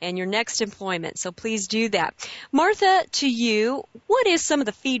and your next employment. So please do that. Martha, to you, what is some of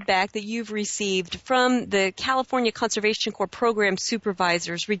the feedback that you've received from the California Conservation Corps program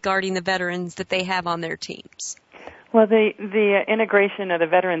supervisors regarding the veterans that they have on their teams? Well, the integration of the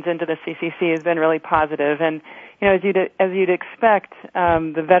veterans into the CCC has been really positive, and as you'd expect,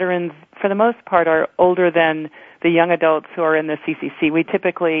 the veterans for the most part are older than the young adults who are in the CCC. We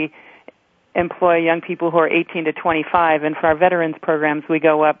typically employ young people who are 18 to 25, and for our veterans programs, we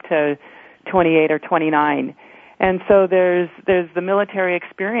go up to 28 or 29. And so there's the military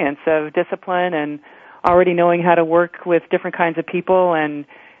experience of discipline and already knowing how to work with different kinds of people and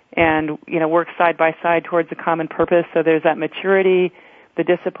and work side by side towards a common purpose. So there's that maturity, the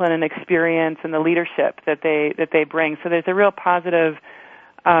discipline and experience, and the leadership that they bring. So there's a real positive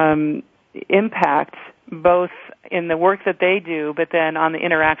impact both in the work that they do, but then on the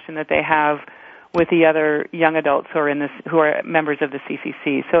interaction that they have with the other young adults who are members of the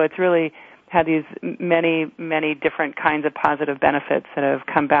CCC. So it's really had these many, many different kinds of positive benefits that have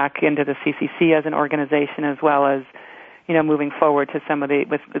come back into the CCC as an organization, as well as moving forward to some of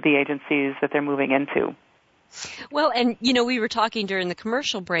with the agencies that they're moving into. Well, and we were talking during the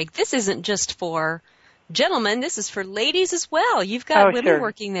commercial break. This isn't just for gentlemen, this is for ladies as well. You've got women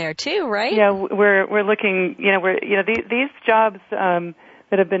working there too, right? Yeah, we're looking. These jobs that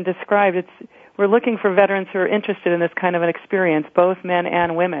have been described. We're looking for veterans who are interested in this kind of an experience, both men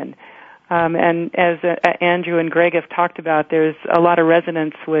and women. And as Andrew and Greg have talked about, there's a lot of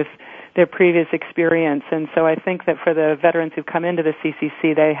resonance with their previous experience, and so I think that for the veterans who come into the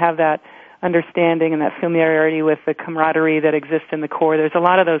CCC, they have that understanding and that familiarity with the camaraderie that exists in the Corps. There's a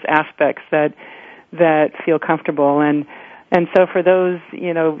lot of those aspects that feel comfortable, and so for those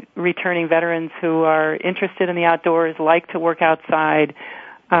returning veterans who are interested in the outdoors, like to work outside,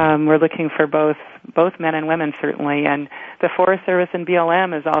 we're looking for both men and women certainly, and the Forest Service and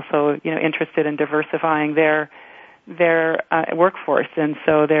BLM is also interested in diversifying their workforce, and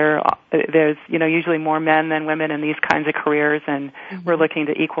so there's usually more men than women in these kinds of careers, and we're looking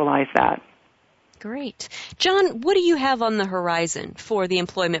to equalize that. Great. John, what do you have on the horizon for the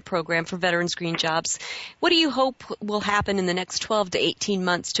employment program for Veterans Green Jobs? What do you hope will happen in the next 12 to 18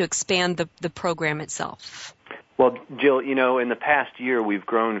 months to expand the program itself? Well, Jill, in the past year we've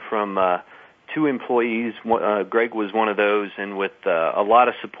grown from 2 employees. Greg was one of those, and with a lot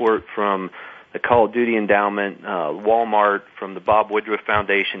of support from the Call of Duty Endowment, Walmart, from the Bob Woodruff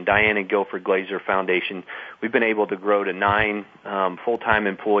Foundation, Diane and Guilford Glazer Foundation, we've been able to grow to 9 full-time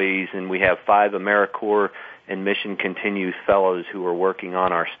employees, and we have 5 AmeriCorps and Mission Continues fellows who are working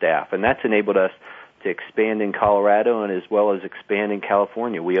on our staff. And that's enabled us to expand in Colorado and as well as expand in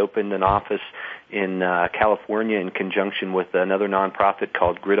California. We opened an office in California in conjunction with another nonprofit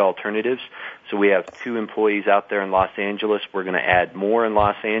called Grid Alternatives. So we have 2 employees out there in Los Angeles. We're going to add more in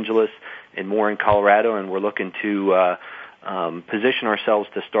Los Angeles and more in Colorado, and we're looking to position ourselves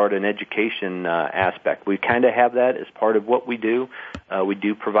to start an education aspect. We kind of have that as part of what we do. We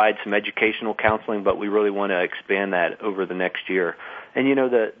do provide some educational counseling, but we really want to expand that over the next year. And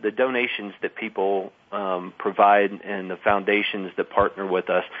the donations that people provide and the foundations that partner with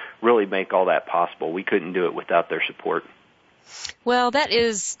us really make all that possible. We couldn't do it without their support. Well, that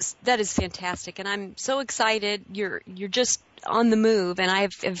is fantastic, and I'm so excited. You're just on the move, and I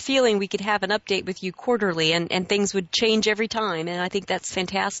have a feeling we could have an update with you quarterly, and things would change every time, and I think that's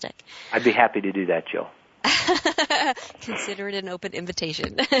fantastic. I'd be happy to do that, Jill. Consider it an open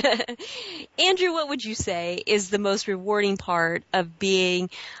invitation. Andrew, what would you say is the most rewarding part of being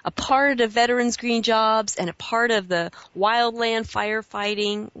a part of Veterans Green Jobs and a part of the wildland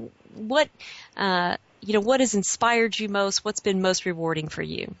firefighting? What has inspired you most? What's been most rewarding for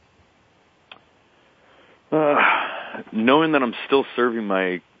you? Knowing that I'm still serving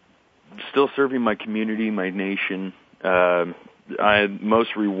my community, my nation.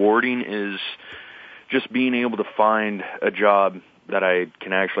 Most rewarding is just being able to find a job that I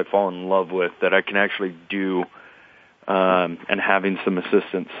can actually fall in love with, that I can actually do, and having some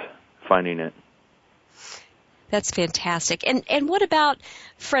assistance finding it. That's fantastic. And what about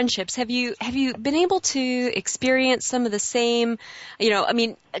friendships? Have you been able to experience some of the same, one of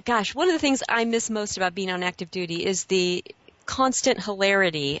the things I miss most about being on active duty is the constant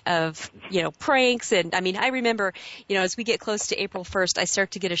hilarity of, pranks. And I remember, as we get close to April 1st, I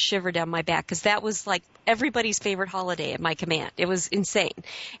start to get a shiver down my back because that was like everybody's favorite holiday at my command. It was insane.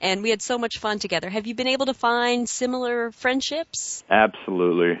 And we had so much fun together. Have you been able to find similar friendships?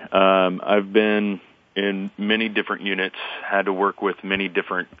 Absolutely. I've been in many different units, had to work with many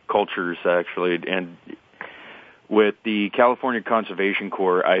different cultures, actually. And with the California Conservation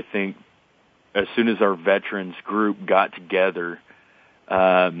Corps, I think as soon as our veterans group got together,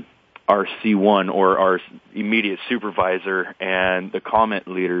 our C1 or our immediate supervisor and the comment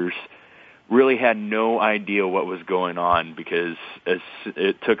leaders really had no idea what was going on because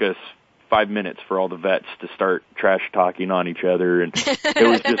it took us 5 minutes for all the vets to start trash talking on each other, and it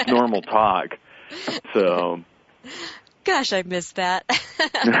was just normal talk. So, gosh, I miss that.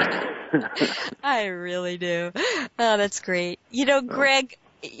 I really do. Oh, that's great. Greg,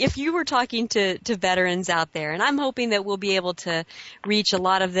 if you were talking to veterans out there, and I'm hoping that we'll be able to reach a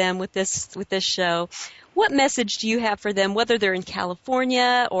lot of them with this show, what message do you have for them, whether they're in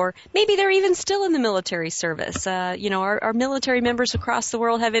California or maybe they're even still in the military service? Our military members across the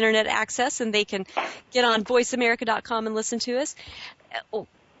world have internet access, and they can get on voiceamerica.com and listen to us.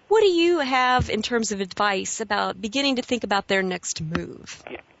 What do you have in terms of advice about beginning to think about their next move?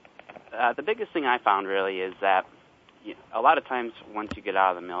 The biggest thing I found really is that a lot of times once you get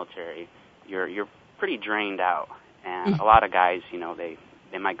out of the military, you're pretty drained out, and a lot of guys,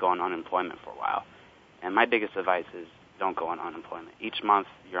 they might go on unemployment for a while. And my biggest advice is don't go on unemployment. Each month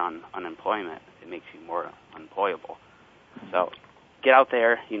you're on unemployment, it makes you more unemployable. So get out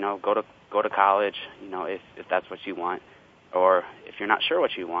there, go to college, if that's what you want. Or if you're not sure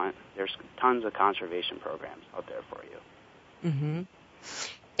what you want, there's tons of conservation programs out there for you. Mm-hmm.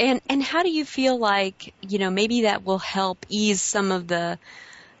 And how do you feel like, maybe that will help ease some of the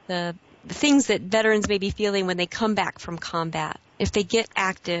things that veterans may be feeling when they come back from combat, if they get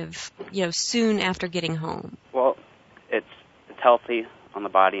active, soon after getting home? Well, it's healthy on the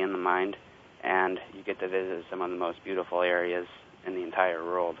body and the mind, and you get to visit some of the most beautiful areas in the entire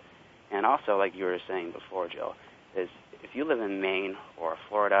world. And also, like you were saying before, Jill, is if you live in Maine or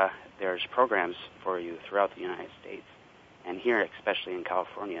Florida, there's programs for you throughout the United States. And here, especially in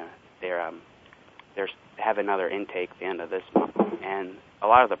California, they have another intake at the end of this month. And a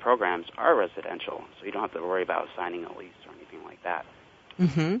lot of the programs are residential, so you don't have to worry about signing a lease or anything like that.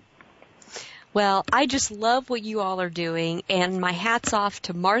 Mm-hmm. Well, I just love what you all are doing, and my hat's off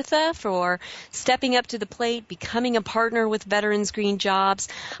to Martha for stepping up to the plate, becoming a partner with Veterans Green Jobs.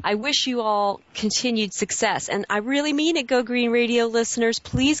 I wish you all continued success, and I really mean it, Go Green Radio listeners.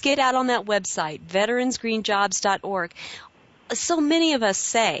 Please get out on that website, veteransgreenjobs.org. So many of us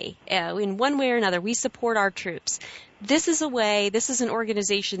say, in one way or another, we support our troops. This is an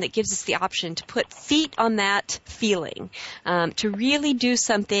organization that gives us the option to put feet on that feeling, to really do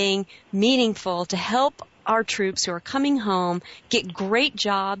something meaningful to help our troops who are coming home get great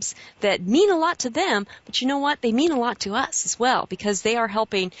jobs that mean a lot to them, but you know what? They mean a lot to us as well, because they are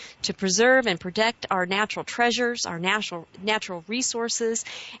helping to preserve and protect our natural treasures, our natural resources,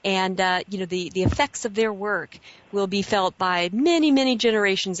 and the effects of their work will be felt by many, many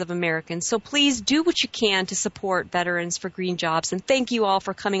generations of Americans. So please do what you can to support Veterans for Green Jobs, and thank you all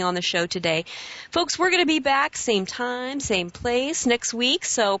for coming on the show today. Folks, we're going to be back same time, same place next week,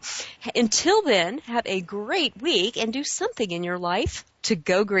 so until then, have a great week and do something in your life to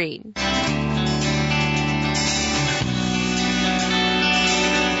go green.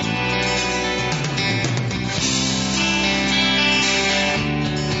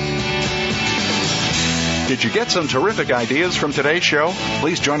 Did you get some terrific ideas from today's show?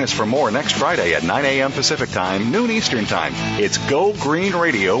 Please join us for more next Friday at 9 a.m. Pacific Time, noon Eastern Time. It's Go Green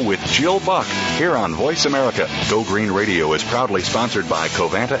Radio with Jill Buck here on Voice America. Go Green Radio is proudly sponsored by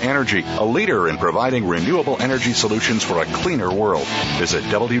Covanta Energy, a leader in providing renewable energy solutions for a cleaner world. Visit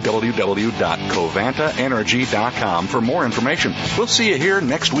www.covantaenergy.com for more information. We'll see you here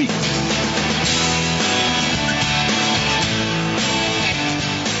next week.